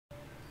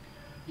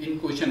In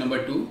question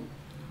number 2,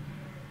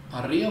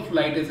 a ray of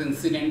light is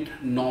incident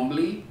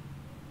normally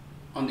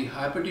on the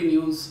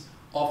hypotenuse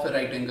of a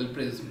right angle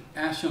prism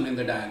as shown in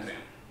the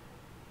diagram.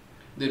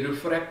 The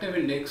refractive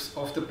index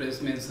of the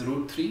prism is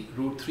root 3.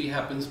 Root 3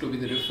 happens to be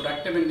the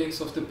refractive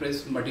index of the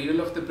prism, material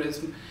of the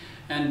prism,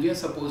 and we are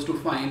supposed to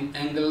find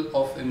angle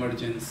of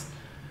emergence.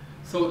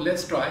 So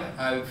let's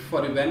try.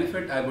 For your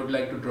benefit, I would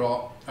like to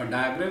draw a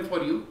diagram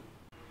for you.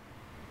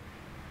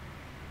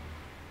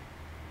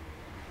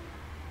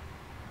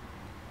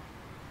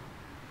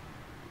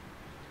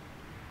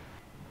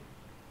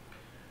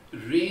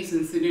 Ray is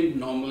incident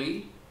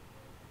normally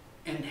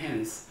and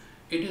hence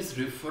it is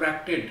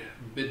refracted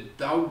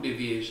without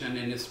deviation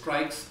and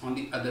strikes on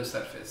the other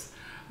surface.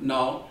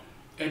 Now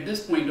at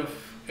this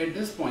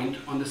point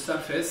on the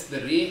surface,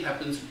 the ray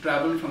happens to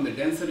travel from the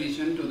denser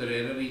region to the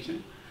rarer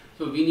region.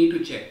 So we need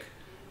to check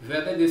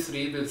whether this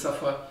ray will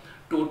suffer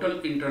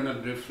total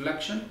internal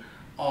reflection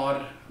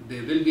or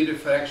there will be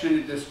refraction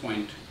at this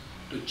point.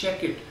 To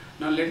check it,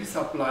 now let us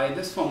apply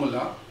this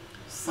formula.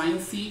 Sin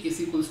C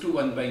is equals to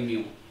 1 by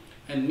mu.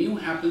 And mu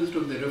happens to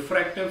the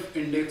refractive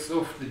index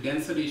of the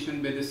denser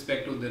region with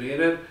respect to the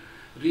rarer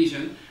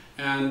region,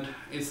 and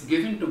is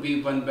given to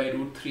be 1 by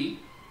root 3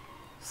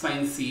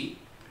 sin C.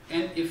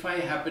 And if I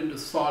happen to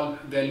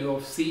solve value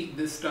of C,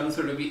 this turns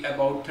out to be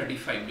about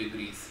 35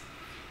 degrees.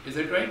 Is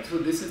that right? So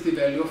this is the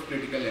value of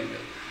critical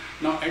angle.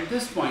 Now at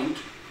this point,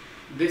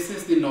 this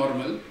is the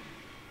normal.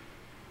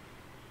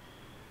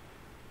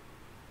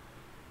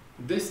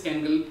 This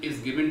angle is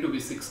given to be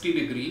 60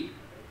 degree.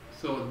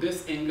 So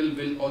this angle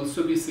will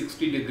also be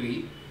 60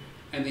 degree,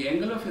 and the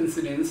angle of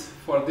incidence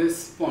for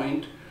this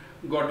point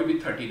got to be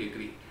 30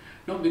 degree.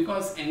 Now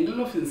because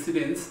angle of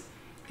incidence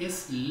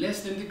is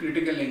less than the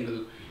critical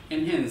angle,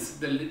 and hence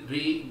the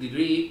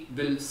ray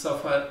will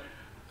suffer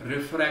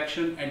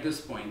refraction at this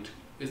point.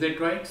 Is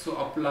that right? So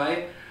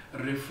apply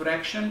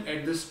refraction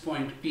at this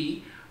point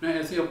P. Now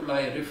as you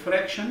apply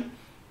refraction,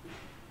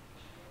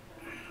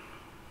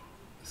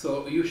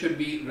 so you should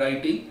be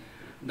writing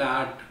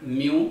that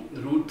mu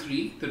root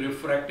 3, the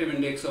refractive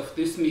index of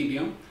this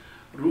medium,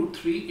 root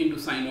 3 into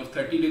sine of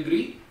 30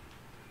 degree.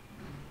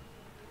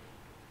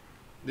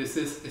 This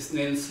is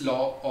Snell's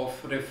law of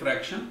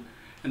refraction,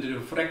 and the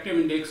refractive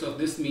index of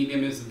this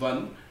medium is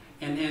 1,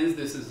 and hence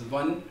this is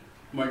 1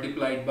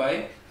 multiplied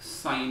by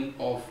sine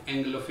of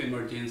angle of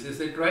emergence. Is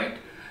that right?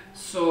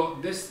 So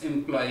this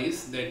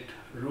implies that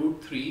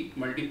root 3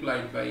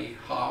 multiplied by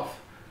half,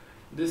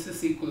 this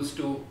is equals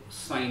to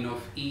sine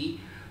of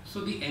E.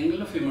 So the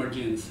angle of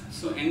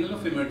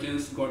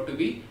emergence, got to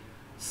be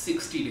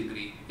 60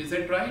 degree. Is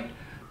that right?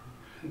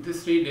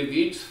 This ray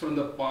deviates from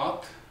the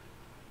path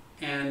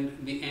and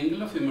the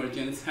angle of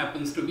emergence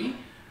happens to be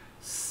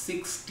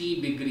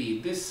 60 degree.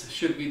 This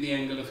should be the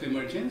angle of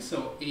emergence.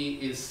 So A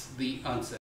is the answer.